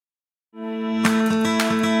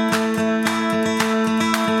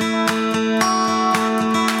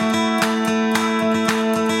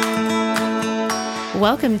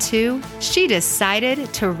Welcome to She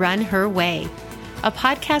Decided to Run Her Way, a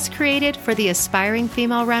podcast created for the aspiring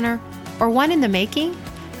female runner or one in the making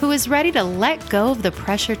who is ready to let go of the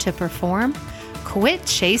pressure to perform, quit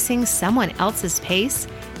chasing someone else's pace,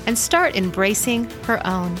 and start embracing her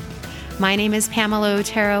own. My name is Pamela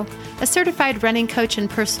Otero, a certified running coach and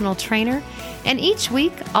personal trainer, and each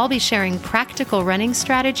week I'll be sharing practical running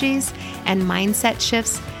strategies and mindset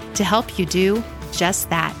shifts to help you do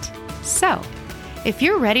just that. So, if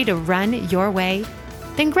you're ready to run your way,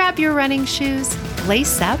 then grab your running shoes,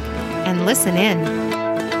 lace up, and listen in.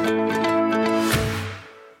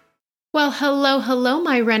 Well, hello,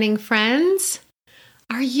 my running friends.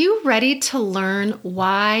 Are you ready to learn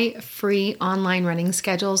why free online running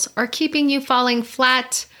schedules are keeping you falling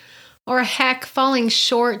flat or heck, falling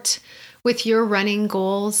short with your running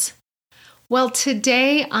goals? Well,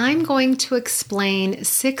 today I'm going to explain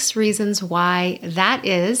 6 reasons why that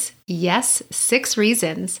is. Yes, 6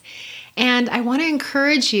 reasons. And I want to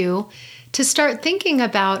encourage you to start thinking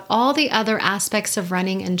about all the other aspects of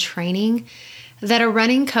running and training that a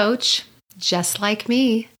running coach, just like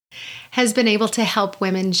me, has been able to help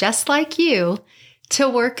women just like you to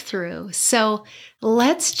work through. So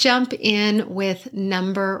let's jump in with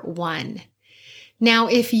number 1. Now,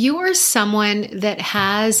 if you are someone that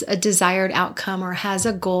has a desired outcome or has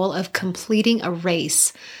a goal of completing a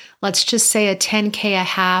race, let's just say a 10K, a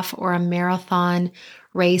half, or a marathon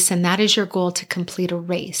race, and that is your goal to complete a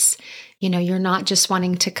race. You know, you're not just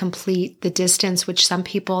wanting to complete the distance, which some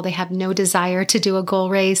people, they have no desire to do a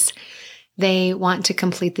goal race. They want to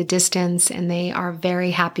complete the distance and they are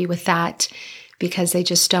very happy with that because they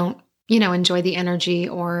just don't, enjoy the energy,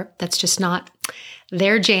 or that's just not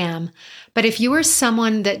their jam. But if you are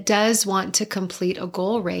someone that does want to complete a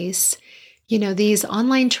goal race, these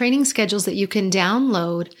online training schedules that you can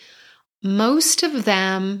download, most of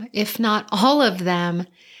them, if not all of them,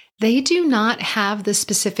 they do not have the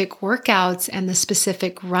specific workouts and the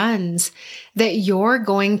specific runs that you're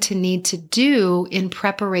going to need to do in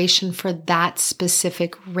preparation for that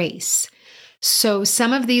specific race. So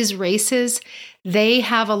some of these races, they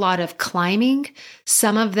have a lot of climbing.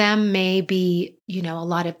 Some of them may be, a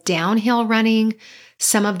lot of downhill running.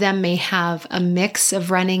 Some of them may have a mix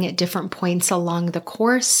of running at different points along the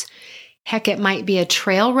course. Heck, it might be a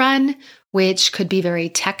trail run, which could be very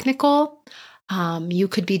technical. You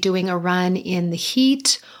could be doing a run in the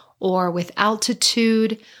heat or with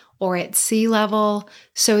altitude or at sea level.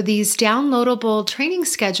 So these downloadable training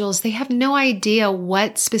schedules, they have no idea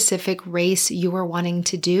what specific race you are wanting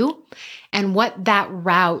to do and what that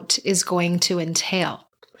route is going to entail.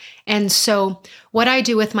 And so what I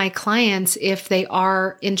do with my clients, if they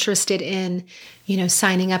are interested in,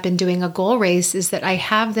 signing up and doing a goal race, is that I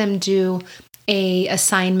have them do a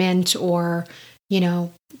assignment or,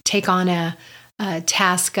 take on a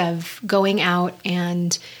task of going out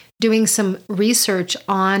and doing some research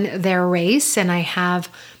on their race. And I have,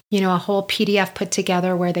 a whole PDF put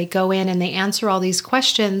together where they go in and they answer all these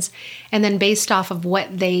questions. And then based off of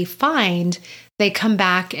what they find, they come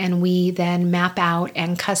back and we then map out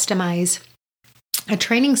and customize a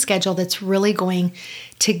training schedule that's really going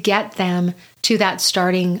to get them to that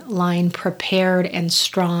starting line prepared and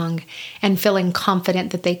strong and feeling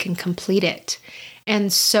confident that they can complete it.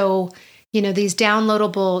 And so, these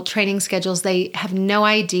downloadable training schedules, they have no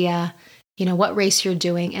idea, what race you're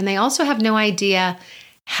doing. And they also have no idea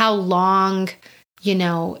how long,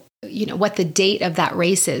 what the date of that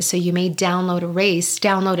race is. So you may download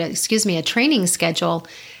a training schedule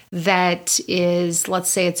that is, let's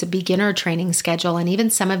say it's a beginner training schedule. And even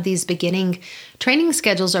some of these beginning training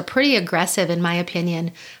schedules are pretty aggressive in my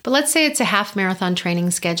opinion. But let's say it's a half marathon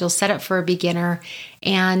training schedule set up for a beginner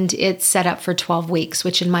and it's set up for 12 weeks,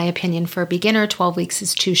 which in my opinion for a beginner, 12 weeks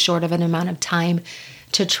is too short of an amount of time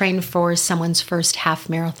to train for someone's first half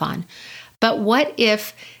marathon. But what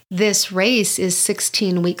if this race is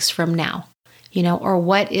 16 weeks from now? Or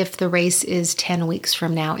what if the race is 10 weeks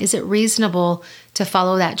from now? Is it reasonable to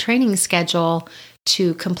follow that training schedule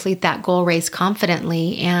to complete that goal race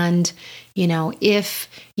confidently? And, if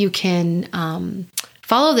you can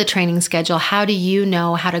follow the training schedule, how do you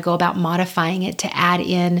know how to go about modifying it to add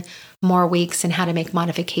in more weeks and how to make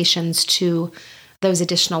modifications to those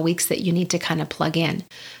additional weeks that you need to kind of plug in?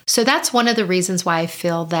 So that's one of the reasons why I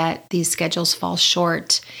feel that these schedules fall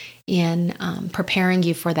short in preparing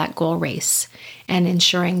you for that goal race and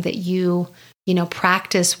ensuring that you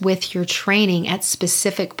practice with your training at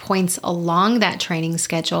specific points along that training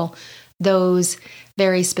schedule, those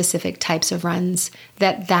very specific types of runs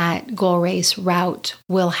that goal race route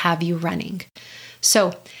will have you running.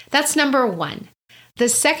 So that's number 1. The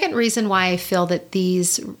second reason why I feel that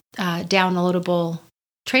these downloadable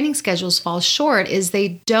training schedules fall short is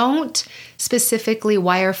they don't specifically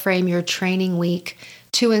wireframe your training week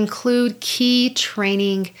to include key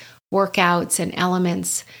training workouts and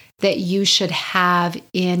elements that you should have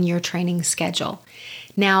in your training schedule.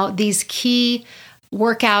 Now, these key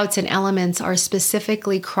workouts and elements are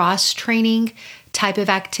specifically cross-training type of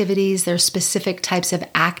activities. There's specific types of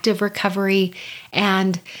active recovery,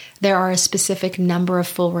 and there are a specific number of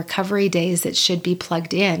full recovery days that should be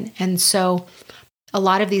plugged in. And so a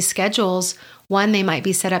lot of these schedules, one, they might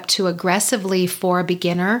be set up too aggressively for a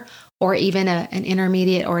beginner or even an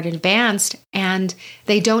intermediate or an advanced, and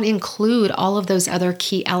they don't include all of those other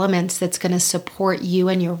key elements that's going to support you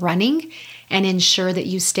and your running and ensure that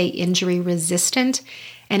you stay injury resistant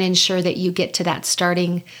and ensure that you get to that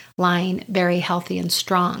starting line very healthy and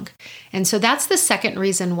strong. And so that's the second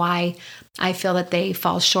reason why I feel that they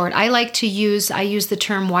fall short. I use the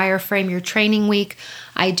term wireframe your training week.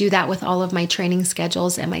 I do that with all of my training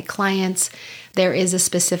schedules and my clients. There is a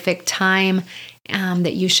specific time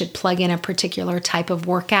that you should plug in a particular type of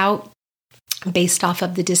workout based off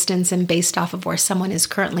of the distance and based off of where someone is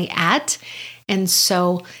currently at. And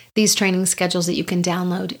so these training schedules that you can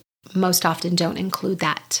download most often don't include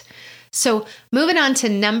that. So moving on to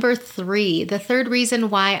number 3, the third reason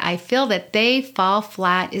why I feel that they fall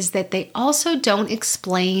flat is that they also don't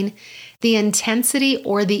explain the intensity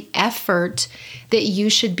or the effort that you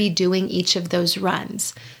should be doing each of those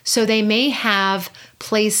runs. So they may have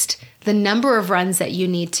placed the number of runs that you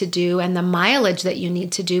need to do and the mileage that you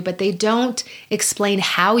need to do, but they don't explain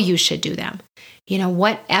how you should do them.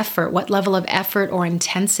 What effort, what level of effort or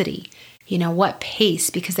intensity, what pace,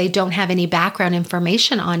 because they don't have any background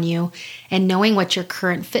information on you, and knowing what your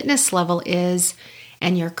current fitness level is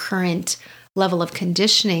and your current level of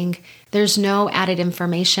conditioning, there's no added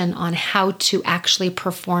information on how to actually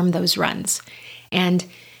perform those runs. And,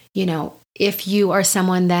 if you are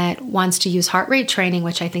someone that wants to use heart rate training,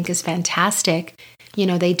 which I think is fantastic,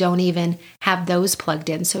 they don't even have those plugged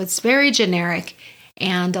in. So it's very generic.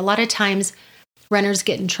 And a lot of times runners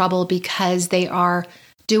get in trouble because they are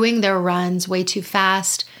doing their runs way too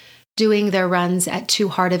fast, doing their runs at too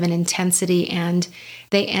hard of an intensity, and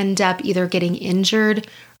they end up either getting injured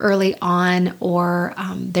early on or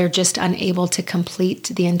they're just unable to complete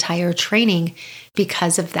the entire training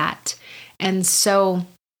because of that. And so,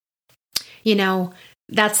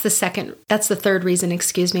 that's the third reason,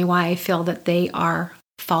 why I feel that they are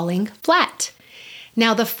falling flat.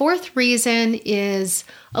 Now, the fourth reason is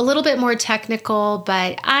a little bit more technical,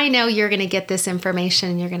 but I know you're going to get this information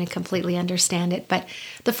and you're going to completely understand it. But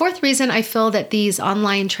the fourth reason I feel that these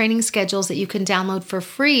online training schedules that you can download for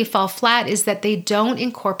free fall flat is that they don't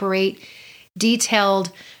incorporate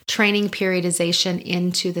detailed training periodization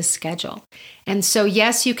into the schedule. And so,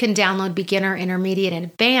 yes, you can download beginner, intermediate, and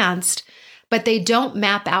advanced, but they don't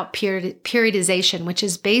map out periodization, which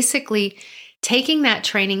is basically taking that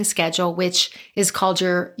training schedule, which is called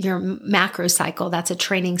your macro cycle. That's a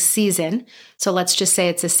training season. So let's just say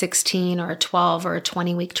it's a 16 or a 12 or a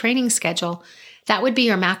 20-week training schedule. That would be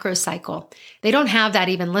your macro cycle. They don't have that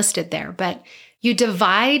even listed there, but you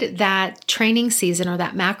divide that training season or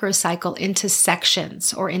that macro cycle into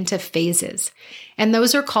sections or into phases. And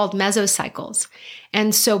those are called mesocycles.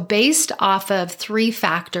 And so based off of 3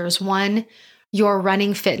 factors, 1, your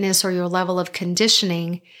running fitness or your level of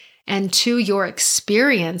conditioning, and 2, your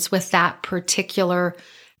experience with that particular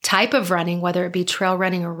type of running, whether it be trail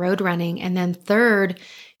running or road running. And then 3rd,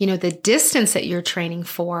 the distance that you're training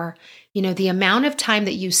for, the amount of time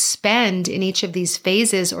that you spend in each of these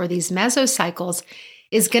phases or these mesocycles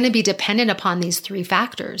is going to be dependent upon these 3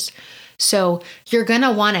 factors. So you're going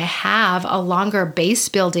to want to have a longer base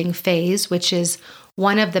building phase, which is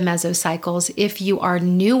one of the mesocycles. If you are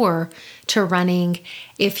newer to running,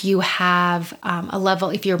 if you have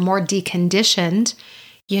if you're more deconditioned,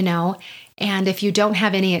 and if you don't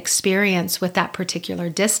have any experience with that particular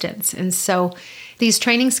distance. And so these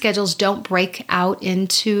training schedules don't break out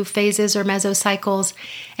into phases or mesocycles,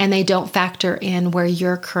 and they don't factor in where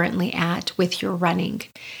you're currently at with your running.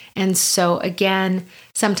 And so again,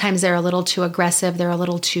 sometimes they're a little too aggressive, they're a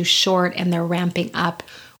little too short, and they're ramping up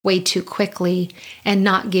way too quickly and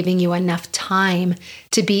not giving you enough time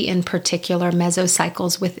to be in particular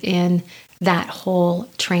mesocycles within that whole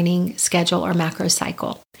training schedule or macro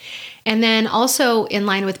cycle. And then also in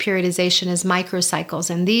line with periodization is microcycles.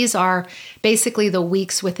 And these are basically the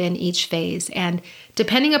weeks within each phase. And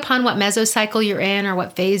depending upon what mesocycle you're in or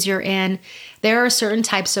what phase you're in, there are certain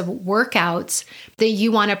types of workouts that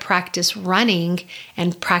you want to practice running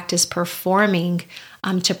and practice performing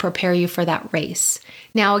to prepare you for that race.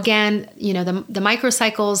 Now, again, the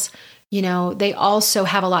microcycles They also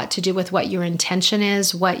have a lot to do with what your intention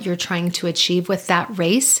is, what you're trying to achieve with that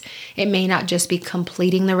race. It may not just be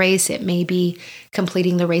completing the race. It may be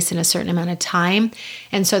completing the race in a certain amount of time.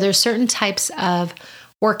 And so there's certain types of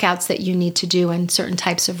workouts that you need to do and certain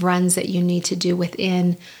types of runs that you need to do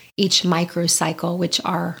within each microcycle, which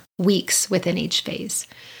are weeks within each phase.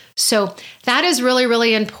 So that is really,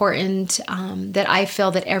 really important that I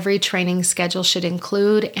feel that every training schedule should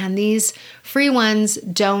include. And these free ones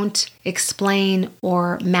don't explain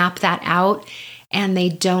or map that out, and they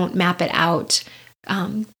don't map it out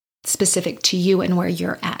specific to you and where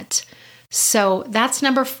you're at. So that's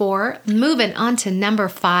number 4. Moving on to number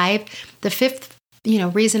 5, the fifth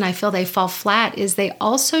reason I feel they fall flat is they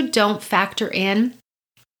also don't factor in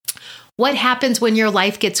what happens when your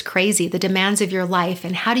life gets crazy, the demands of your life,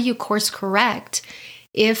 and how do you course correct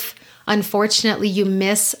if, unfortunately, you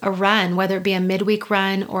miss a run, whether it be a midweek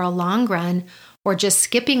run or a long run or just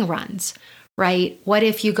skipping runs, right? What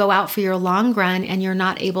if you go out for your long run and you're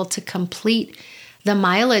not able to complete the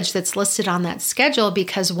mileage that's listed on that schedule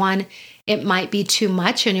because, one, it might be too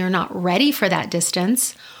much and you're not ready for that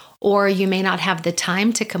distance, or you may not have the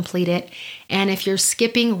time to complete it. And if you're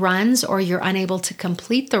skipping runs or you're unable to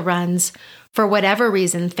complete the runs for whatever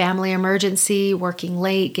reason, family emergency, working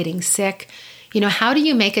late, getting sick, how do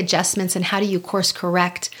you make adjustments and how do you course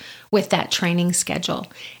correct with that training schedule?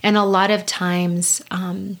 And a lot of times,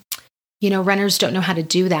 runners don't know how to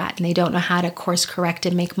do that, and they don't know how to course correct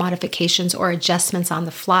and make modifications or adjustments on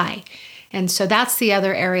the fly. And so that's the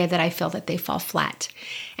other area that I feel that they fall flat.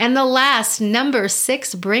 And the last, number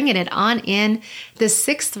 6, bringing it on in, the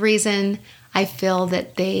 6th reason I feel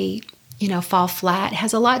that they, fall flat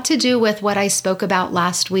has a lot to do with what I spoke about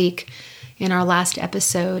last week in our last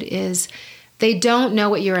episode, is they don't know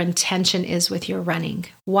what your intention is with your running,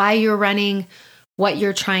 why you're running, what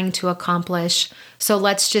you're trying to accomplish. So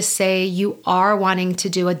let's just say you are wanting to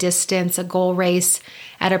do a distance, a goal race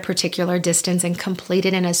at a particular distance and complete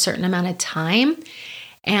it in a certain amount of time,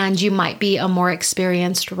 and you might be a more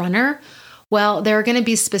experienced runner. Well, there are going to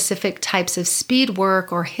be specific types of speed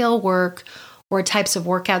work or hill work or types of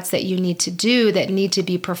workouts that you need to do that need to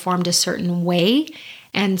be performed a certain way.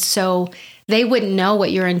 And so they wouldn't know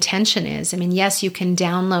what your intention is. I mean, yes, you can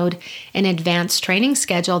download an advanced training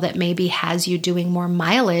schedule that maybe has you doing more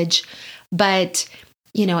mileage, but,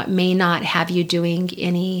 it may not have you doing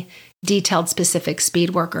any detailed specific speed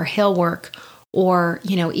work or hill work, or,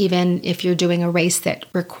 even if you're doing a race that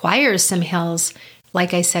requires some hills,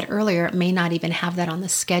 like I said earlier, it may not even have that on the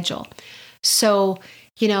schedule. So,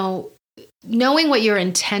 knowing what your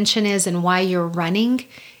intention is and why you're running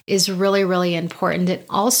is really, really important. And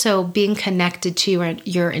also being connected to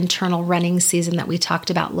your internal running season that we talked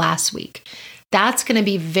about last week. That's going to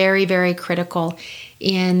be very, very critical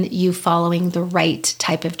in you following the right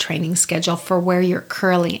type of training schedule for where you're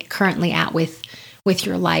currently at with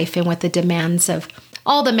your life and with the demands of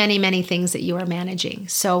all the many, many things that you are managing.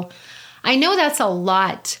 So I know that's a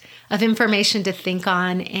lot of information to think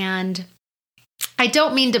on, and I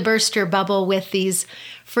don't mean to burst your bubble with these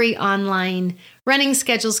free online running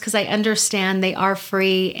schedules because I understand they are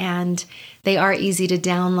free and they are easy to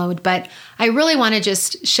download, but I really want to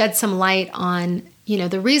just shed some light on,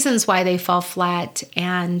 the reasons why they fall flat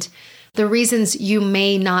and the reasons you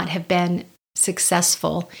may not have been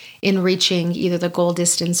successful in reaching either the goal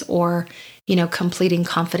distance or, completing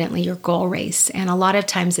confidently your goal race. And a lot of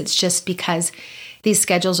times it's just because these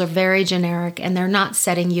schedules are very generic and they're not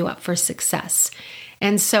setting you up for success.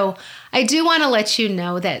 And so I do want to let you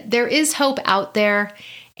know that there is hope out there.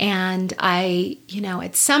 And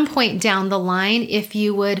at some point down the line, if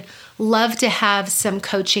you would love to have some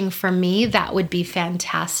coaching from me, that would be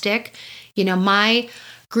fantastic. My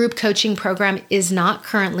group coaching program is not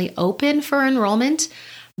currently open for enrollment,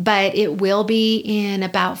 but it will be in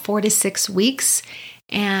about 4 to 6 weeks.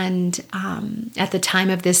 And at the time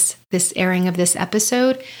of this airing of this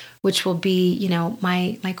episode, which will be,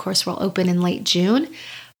 my course will open in late June.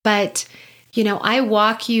 But, I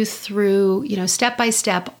walk you through, step by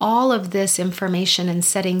step, all of this information and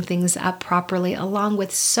setting things up properly, along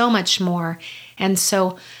with so much more. And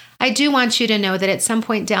so I do want you to know that at some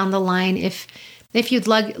point down the line, if you'd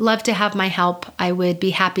love to have my help, I would be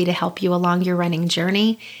happy to help you along your running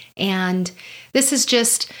journey. And this is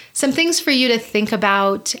just some things for you to think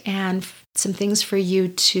about and some things for you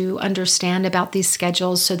to understand about these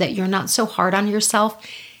schedules so that you're not so hard on yourself.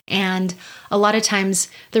 And a lot of times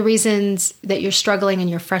the reasons that you're struggling and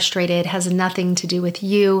you're frustrated has nothing to do with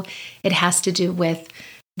you. It has to do with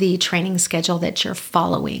the training schedule that you're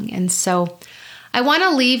following. And so I want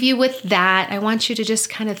to leave you with that. I want you to just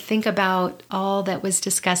kind of think about all that was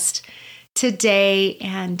discussed today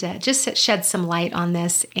and just shed some light on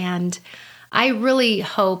this. And I really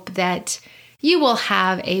hope that you will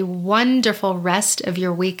have a wonderful rest of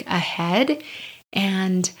your week ahead.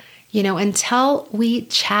 And, until we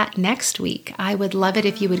chat next week, I would love it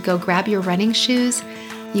if you would go grab your running shoes,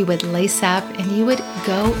 you would lace up, and you would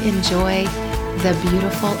go enjoy the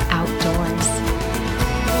beautiful outdoors.